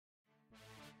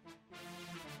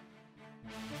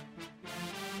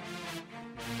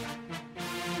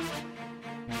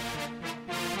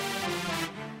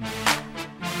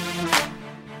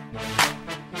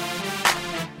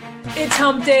It's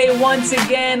Hump Day once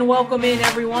again. Welcome in,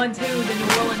 everyone, to the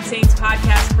New Orleans Saints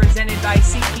podcast presented by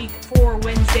SeatGeek for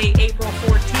Wednesday, April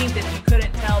 14th. If you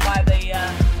couldn't tell by the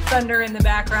thunder in the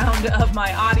background of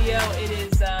my audio, it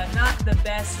is not the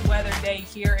best weather day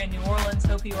here in New Orleans.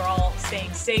 Hope you are all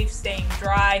staying safe, staying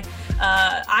dry.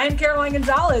 I'm Caroline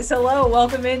Gonzalez. Hello.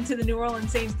 Welcome into the New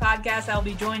Orleans Saints podcast. I'll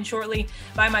be joined shortly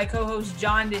by my co-host,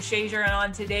 John DeShazier. And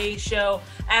on today's show,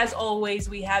 as always,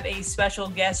 we have a special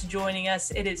guest joining us.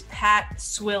 It is Pat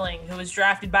Swilling, who was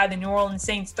drafted by the New Orleans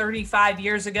Saints 35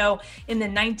 years ago in the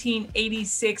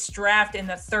 1986 draft in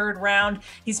the third round.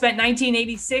 He spent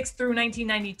 1986 through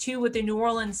 1992 with the New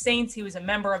Orleans Saints. He was a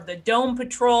member of the Dome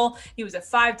Patrol. He was a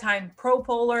five-time Pro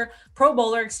Bowler,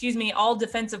 All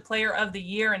Defensive Player of the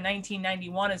Year in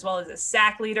 1991, as well as a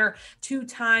sack leader, 2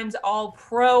 times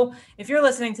All-Pro. If you're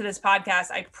listening to this podcast,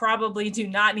 I probably do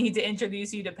not need to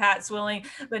introduce you to Pat Swilling,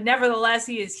 but nevertheless,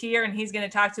 he is here and he's going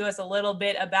to talk to us a little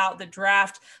bit about the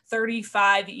draft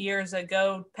 35 years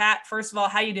ago. Pat, first of all,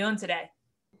 how you doing today?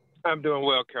 I'm doing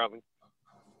well, Carolyn.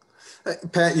 Hey,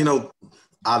 Pat,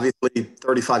 obviously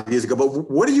 35 years ago,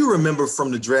 but what do you remember from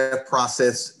the draft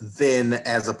process then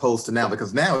as opposed to now?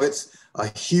 Because now it's a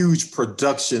huge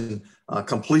production,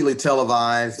 completely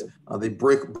televised. They've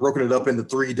broken it up into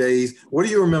 3 days. What do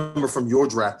you remember from your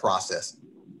draft process?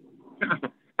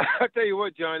 I'll tell you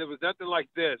what, John, it was nothing like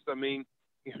this. I mean,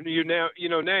 now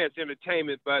it's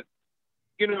entertainment, but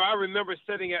I remember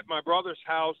sitting at my brother's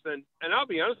house, and I'll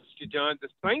be honest with you, John, the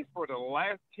Saints were the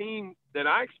last team that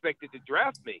I expected to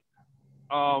draft me.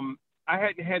 I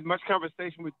hadn't had much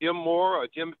conversation with Jim Moore or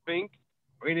Jim Fink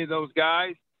or any of those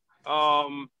guys.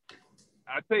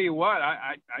 I tell you what,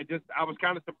 I was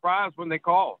kind of surprised when they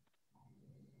called.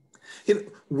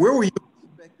 Where were you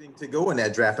expecting to go in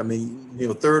that draft? I mean,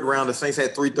 third round, the Saints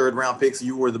had 3 third-round picks.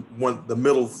 You were the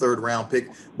middle third-round pick.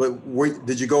 But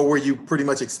did you go where you pretty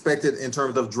much expected in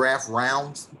terms of draft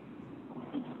rounds?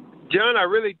 John, I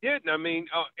really didn't. I mean,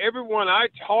 everyone I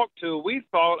talked to, we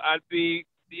thought I'd be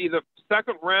either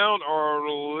second round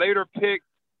or later pick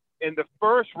in the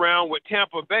first round with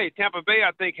Tampa Bay. Tampa Bay,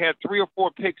 I think, had 3 or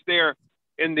 4 picks there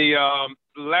in the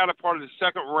latter part of the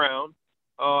second round.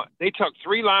 They took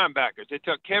 3 linebackers. They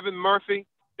took Kevin Murphy.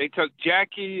 They took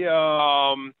Jackie.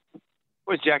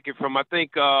 Where's Jackie from? I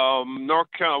think North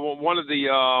Carolina. One of the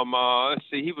let's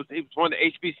see. He was one of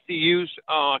the HBCUs.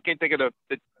 I can't think of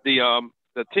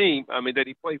the team. I mean that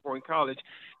he played for in college.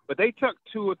 But they took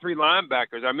 2 or 3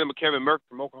 linebackers. I remember Kevin Murphy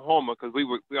from Oklahoma because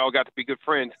we all got to be good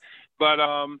friends. But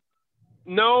I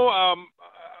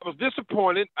was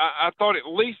disappointed. I thought at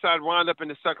least I'd wind up in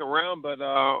the second round, but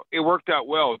it worked out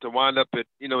well to wind up at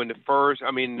in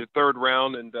the third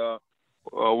round and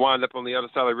wind up on the other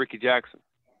side of Ricky Jackson.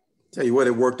 Tell you what,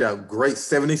 it worked out great.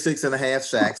 76.5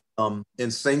 sacks. In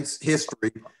Saints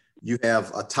history, you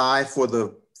have a tie for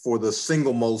the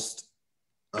single most.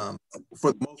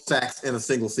 For the most sacks in a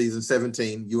single season,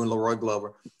 17, you and Leroy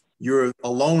Glover. You're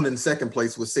alone in second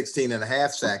place with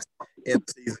 16.5 sacks in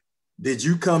the season. Did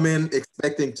you come in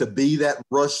expecting to be that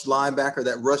rush linebacker,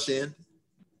 that rush end?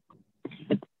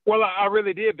 Well, I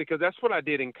really did because that's what I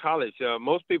did in college.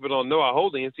 Most people don't know I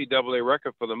hold the NCAA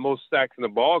record for the most sacks in the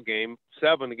ball game,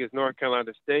 7 against North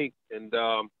Carolina State. And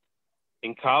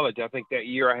in college, I think that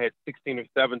year I had 16 or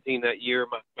 17 that year,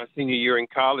 my senior year in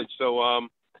college. So,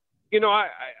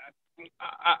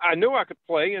 I knew I could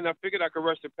play, and I figured I could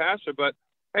rush the passer. But,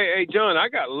 hey, John, I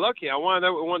got lucky. I wound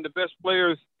up with one of the best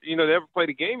players, that ever played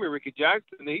a game, Ricky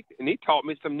Jackson, and he taught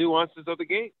me some nuances of the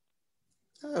game.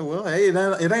 Well, hey,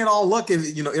 it ain't all luck.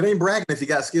 It ain't bragging if you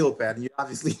got skill, Pat. And you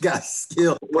obviously got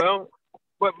skill. Well,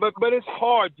 but it's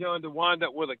hard, John, to wind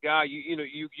up with a guy.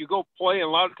 You go play, and a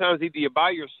lot of times either you're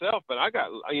by yourself. But I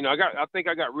think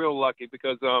I got real lucky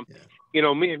because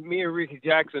me and Ricky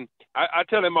Jackson. I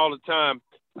tell him all the time.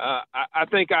 I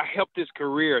think I helped his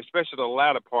career, especially the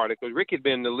latter part, because Ricky had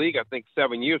been in the league, I think,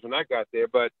 7 years when I got there.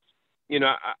 But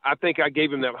I think I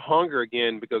gave him that hunger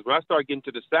again because when I started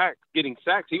getting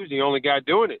sacks, he was the only guy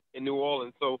doing it in New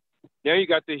Orleans. So now you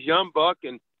got this young buck,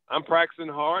 and I'm practicing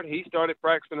hard. He started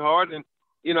practicing hard, and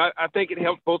I think it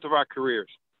helped both of our careers.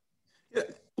 Yeah.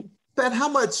 Pat, how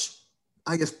much,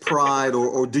 I guess, pride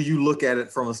or do you look at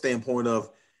it from a standpoint of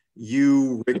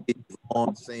you, Ricky,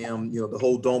 Vaughn, Sam, the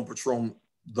whole Dome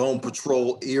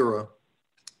Patrol era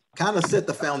kind of set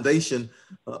the foundation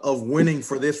of winning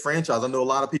for this franchise? I know a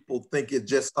lot of people think it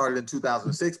just started in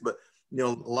 2006, but a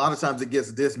lot of times it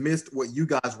gets dismissed what you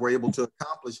guys were able to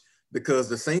accomplish because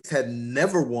the Saints had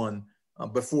never won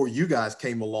before you guys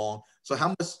came along. So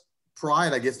how much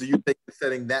pride, I guess, do you take in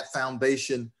setting that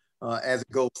foundation as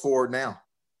it goes forward now?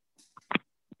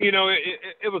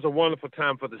 It was a wonderful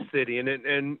time for the city,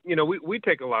 and we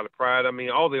take a lot of pride. I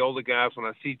mean, all the older guys, when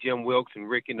I see Jim Wilkes and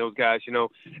Ricky and those guys,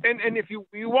 and if you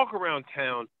walk around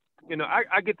town,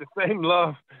 I get the same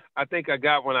love I think I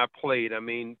got when I played. I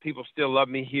mean, people still love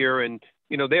me here, and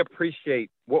they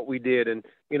appreciate what we did. And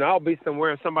I'll be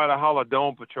somewhere and somebody holler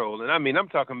Dome Patrol, and I mean, I'm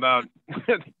talking about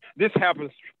this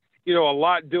happens, a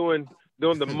lot during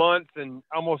the months and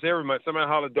almost every month. Somebody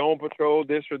holler Dome Patrol,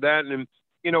 this or that, and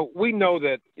we know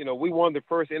that, we won the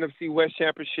first NFC West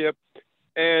championship,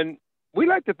 and we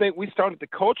like to think we started the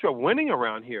culture of winning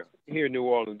around here in New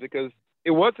Orleans, because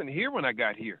it wasn't here when I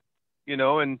got here,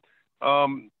 and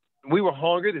we were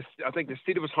hungry. I think the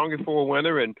city was hungry for a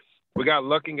winner, and we got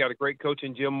lucky and got a great coach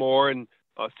in Jim Moore and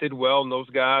Sidwell and those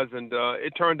guys, and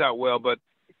it turned out well. But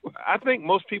I think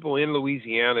most people in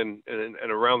Louisiana and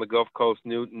around the Gulf Coast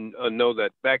know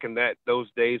that back in those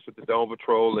days with the Dome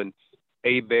Patrol and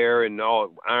A-Bear and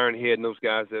all Ironhead and those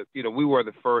guys, that we were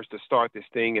the first to start this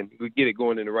thing and we get it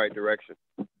going in the right direction.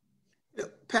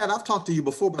 Pat, I've talked to you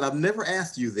before, but I've never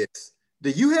asked you this. Do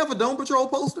you have a Dome Patrol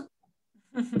poster?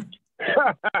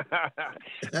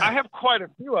 I have quite a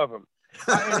few of them,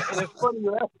 and it's funny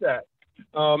you ask that.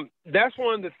 That's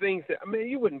one of the things that,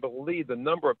 you wouldn't believe the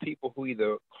number of people who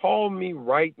either call me,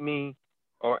 write me,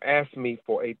 or ask me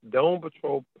for a Dome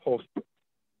Patrol poster.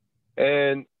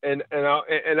 And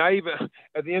I even,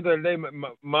 at the end of the day,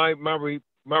 my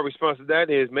response to that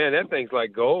is, man, that thing's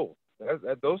like gold.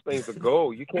 Those things are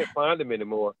gold. You can't find them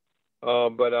anymore.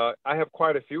 But I have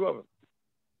quite a few of them.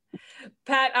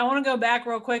 Pat, I want to go back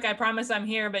real quick. I promise I'm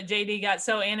here, but JD got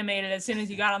so animated as soon as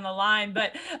you got on the line.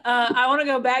 But I want to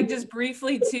go back just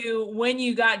briefly to when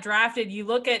you got drafted. You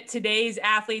look at today's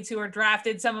athletes who are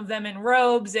drafted, some of them in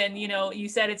robes, and, you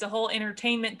said it's a whole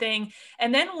entertainment thing.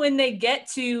 And then when they get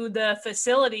to the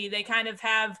facility, they kind of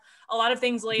have a lot of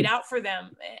things laid out for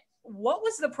them. What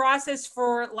was the process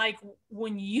for, like,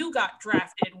 when you got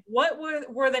drafted? What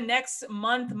were the next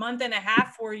month and a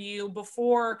half for you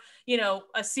before, a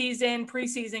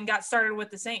preseason got started with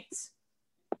the Saints?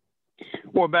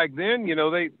 Well, back then,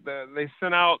 they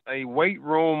sent out a weight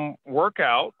room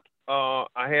workout. I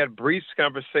had a brief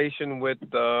conversation with,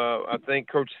 I think,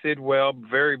 Coach Sidwell,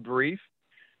 very brief.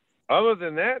 Other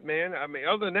than that, man, I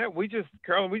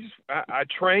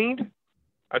trained.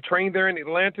 I trained there in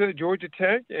Atlanta, Georgia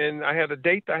Tech, and I had a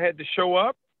date I had to show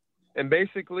up. And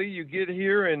basically, you get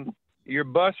here and you're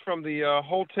bused from the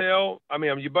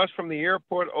you bus from the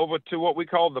airport over to what we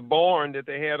call the barn that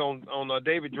they had on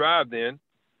David Drive then.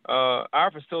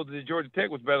 Our facility at Georgia Tech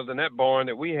was better than that barn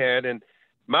that we had, and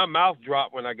my mouth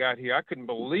dropped when I got here. I couldn't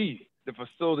believe the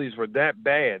facilities were that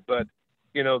bad. But,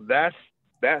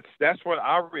 that's what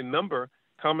I remember,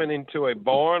 coming into a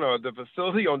barn or the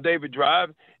facility on David Drive,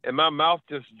 and my mouth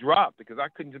just dropped because I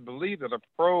couldn't believe that a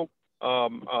pro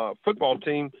football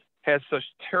team had such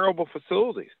terrible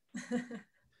facilities.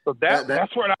 So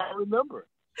that's what I remember.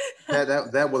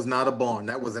 That was not a barn.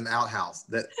 That was an outhouse.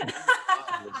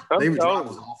 David Drive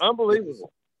was awful.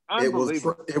 Unbelievable.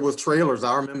 It was trailers.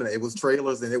 I remember that. It was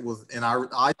trailers, and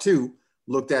I too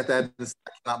looked at that and I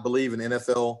cannot believe an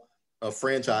NFL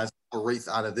franchise operates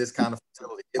out of this kind of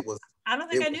facility. I don't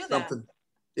think I knew that.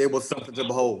 It was something to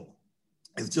behold.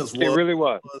 It really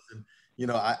was. And,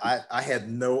 I had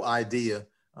no idea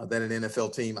that an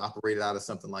NFL team operated out of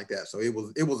something like that. So it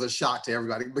was a shock to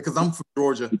everybody because I'm from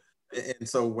Georgia. And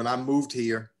so when I moved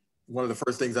here, one of the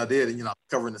first things I did,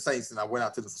 covering the Saints, and I went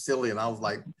out to the facility and I was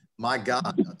like, my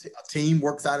God, a team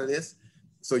works out of this.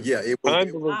 So yeah,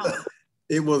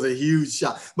 it was a huge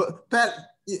shock. But Pat,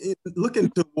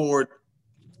 looking toward,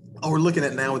 or looking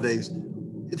at nowadays,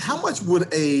 how much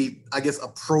would a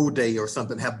pro day or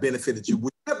something have benefited you?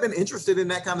 Would you have been interested in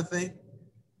that kind of thing?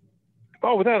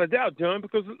 Oh, without a doubt, John,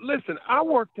 because listen, I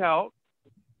worked out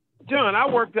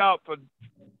for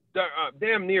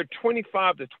damn near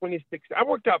 25 to 26. I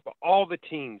worked out for all the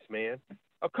teams, man.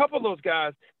 A couple of those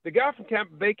guys, the guy from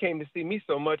Tampa Bay came to see me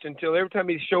so much until every time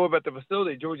he'd show up at the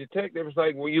facility at Georgia Tech, they was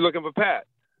like, well, you looking for Pat?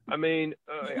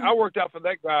 I worked out for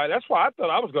that guy. That's why I thought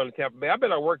I was going to Tampa Bay. I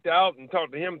bet I worked out and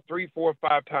talked to him 3, 4,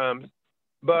 5 times.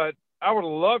 But I would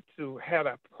love to have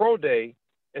a pro day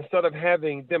instead of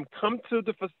having them come to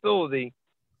the facility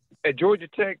at Georgia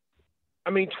Tech.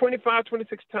 25,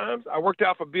 26 times. I worked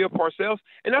out for Bill Parcells.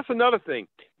 And that's another thing.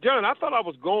 John, I thought I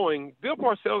was going. Bill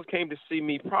Parcells came to see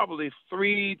me probably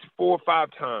 3, 4, 5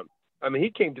 times.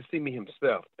 He came to see me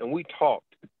himself, and we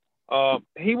talked.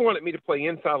 He wanted me to play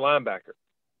inside linebacker.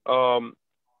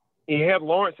 He had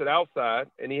Lawrence at outside,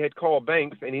 and he had Carl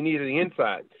Banks, and he needed the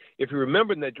inside. If you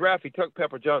remember in that draft, he took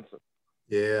Pepper Johnson.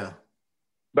 Yeah.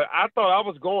 But I thought I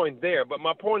was going there. But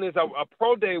my point is a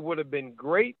pro day would have been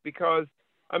great because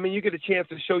I mean, you get a chance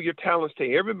to show your talents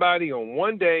to everybody on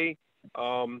one day.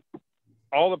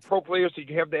 All the pro players that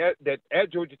you have that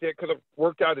at Georgia Tech could have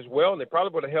worked out as well, and they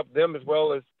probably would have helped them as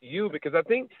well as you, because I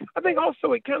think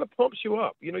also it kind of pumps you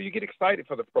up. You know, you get excited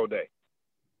for the pro day.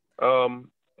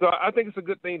 So I think it's a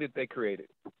good thing that they created.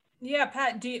 Yeah,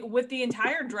 Pat, with the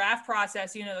entire draft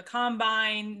process, you know, the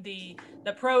combine, the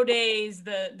pro days,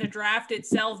 the draft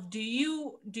itself, do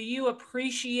you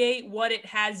appreciate what it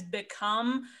has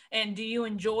become, and do you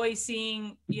enjoy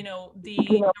seeing, you know, the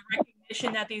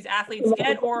recognition that these athletes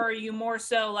get, or are you more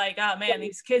so like, oh man,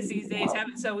 these kids these days have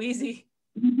it so easy?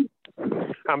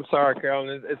 I'm sorry,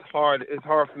 Carolyn. It's hard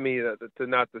for me to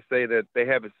not to say that they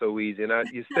have it so easy. And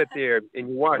you sit there and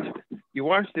you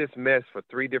watch this mess for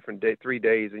 3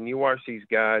 days, and you watch these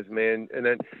guys, man.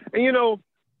 And you know,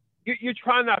 you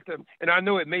try not to. And I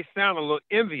know it may sound a little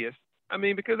envious. I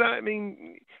mean, because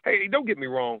hey, don't get me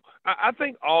wrong. I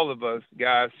think all of us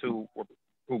guys who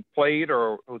played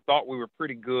or who thought we were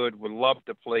pretty good would love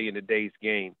to play in today's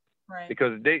game. Right.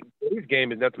 Because today's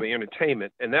game is nothing but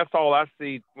entertainment, and that's all I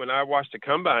see when I watch the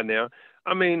combine now.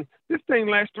 I mean, this thing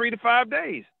lasts 3 to 5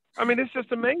 days. I mean, it's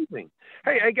just amazing.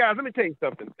 Hey, guys, let me tell you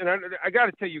something, and I got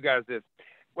to tell you guys this.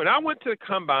 When I went to the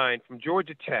combine from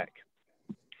Georgia Tech,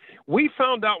 we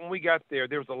found out when we got there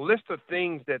was a list of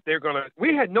things that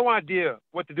we had no idea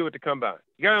what to do with the combine.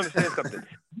 You got to understand something.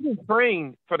 We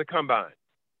trained for the combine.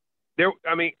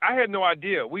 I had no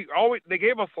idea. They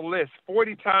gave us a list,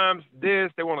 40 times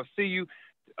this. They want to see you.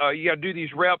 You got to do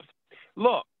these reps.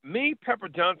 Look, me, Pepper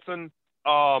Johnson,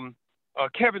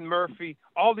 Kevin Murphy,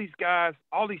 all these guys,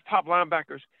 all these top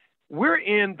linebackers, we're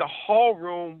in the hall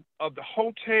room of the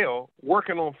hotel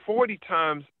working on 40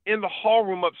 times in the hall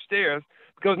room upstairs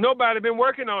because nobody had been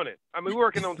working on it. I mean, we're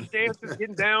working on stances,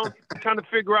 getting down, trying to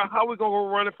figure out how we're going to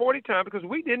run it 40 times because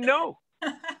we didn't know.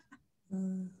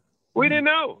 We didn't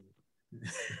know.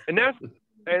 And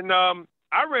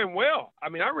I ran well. I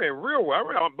mean, I ran real well. I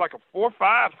ran like a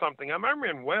 4.5 something. I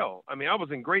ran well. I mean, I was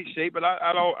in great shape, but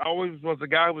I always was a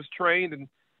guy who was trained and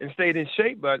stayed in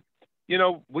shape. But, you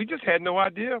know, we just had no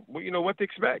idea, you know, what to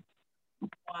expect.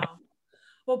 Wow.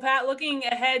 Well, Pat, looking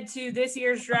ahead to this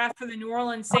year's draft for the New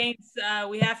Orleans Saints,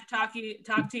 we have to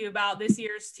talk to you about this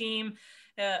year's team.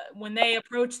 When they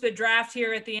approach the draft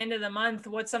here at the end of the month,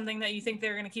 what's something that you think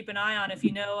they're going to keep an eye on if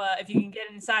you can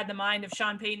get inside the mind of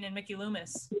Sean Payton and Mickey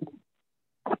Loomis?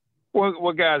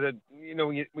 Well, guys, you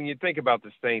know, when you think about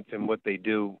the Saints and what they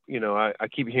do, you know, I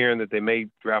keep hearing that they may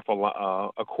draft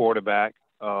a quarterback,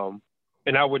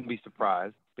 and I wouldn't be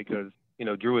surprised because, you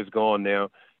know, Drew is gone now.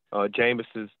 Jameis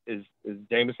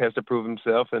Jameis has to prove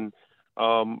himself, and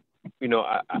you know,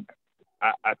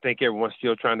 I think everyone's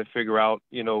still trying to figure out,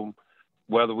 you know,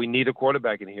 whether we need a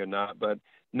quarterback in here or not. But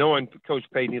knowing Coach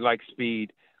Payton, he likes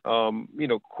speed. You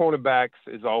know, cornerbacks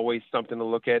is always something to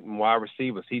look at, and wide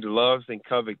receivers. He loves and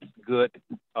covets good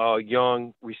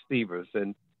young receivers,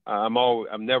 and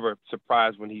I'm never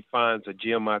surprised when he finds a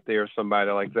Jim out there or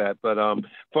somebody like that. But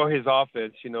for his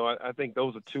offense, you know, I think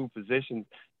those are 2 positions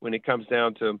when it comes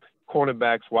down to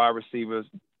cornerbacks, wide receivers,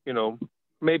 you know,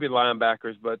 maybe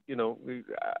linebackers. But, you know,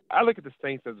 I look at the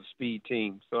Saints as a speed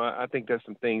team. So I think there's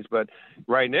some things. But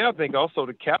right now, I think also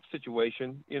the cap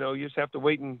situation, you know, you just have to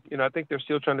wait. And, you know, I think they're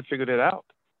still trying to figure that out.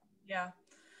 Yeah.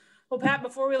 Well, Pat,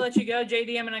 before we let you go,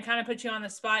 JD, I'm going to kind of put you on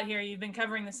the spot here. You've been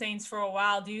covering the Saints for a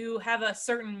while. Do you have a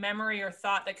certain memory or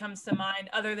thought that comes to mind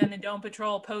other than the Dome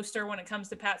Patrol poster when it comes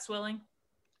to Pat Swilling?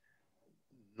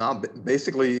 No,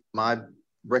 basically my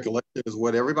recollection is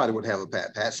what everybody would have of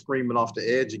Pat. Pat screaming off the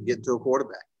edge and getting to a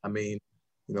quarterback. I mean,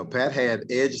 you know, Pat had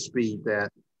edge speed that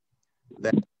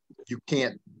you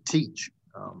can't teach.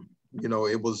 You know,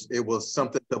 it was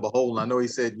something to behold. And I know he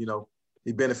said, you know,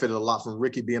 he benefited a lot from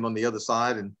Ricky being on the other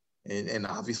side, and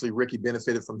obviously Ricky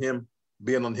benefited from him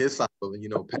being on his side. But, you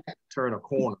know, Pat turned a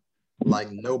corner like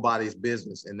nobody's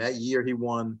business. And that year he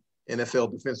won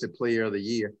NFL Defensive Player of the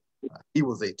Year. He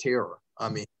was a terror. I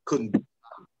mean,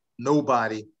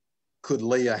 nobody could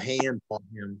lay a hand on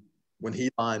him when he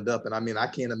lined up. And I mean, I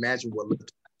can't imagine what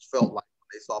lieutenants felt like when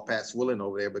they saw Pat Swilling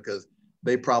over there, because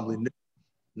they probably knew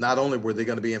not only were they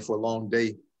going to be in for a long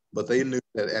day, but they knew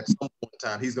that at some point in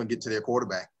time he's going to get to their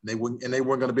quarterback. And they weren't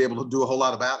going to be able to do a whole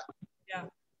lot about it. Yeah.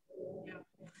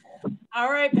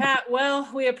 All right, Pat. Well,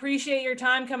 we appreciate your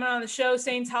time coming on the show.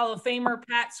 Saints Hall of Famer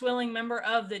Pat Swilling, member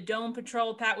of the Dome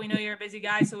Patrol. Pat, we know you're a busy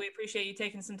guy, so we appreciate you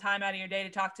taking some time out of your day to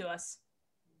talk to us.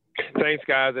 Thanks,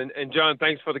 guys. And John,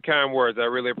 thanks for the kind words. I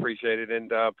really appreciate it.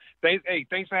 And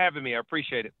thanks for having me. I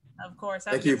appreciate it. Of course.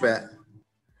 Thank you, Pat.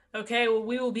 Okay, well,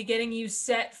 we will be getting you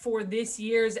set for this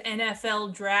year's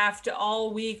NFL draft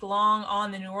all week long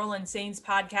on the New Orleans Saints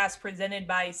podcast presented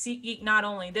by SeatGeek, not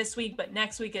only this week, but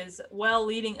next week as well,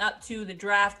 leading up to the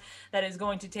draft that is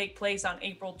going to take place on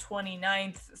April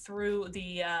 29th through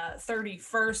the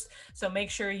 31st. So make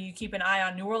sure you keep an eye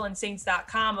on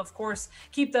NewOrleansSaints.com. Of course,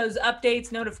 keep those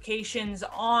updates, notifications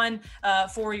on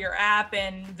for your app,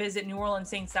 and visit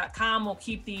NewOrleansSaints.com. We'll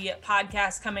keep the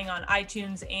podcast coming on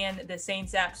iTunes and the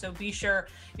Saints app. So be sure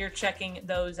you're checking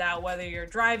those out, whether you're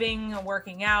driving,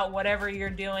 working out, whatever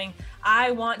you're doing. I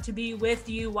want to be with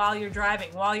you while you're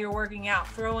driving, while you're working out.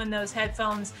 Throw in those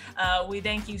headphones. We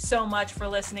thank you so much for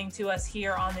listening to us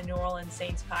here on the New Orleans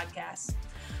Saints podcast.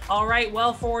 All right,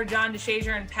 well, for John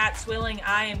DeShazier and Pat Swilling,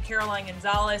 I am Caroline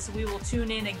Gonzalez. We will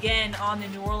tune in again on the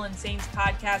New Orleans Saints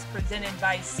podcast presented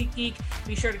by SeatGeek.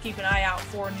 Be sure to keep an eye out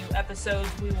for new episodes.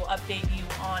 We will update you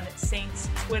on Saints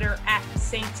Twitter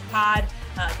 @SaintsPod.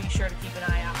 Be sure to keep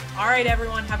an eye out. All right,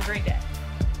 everyone, have a great day.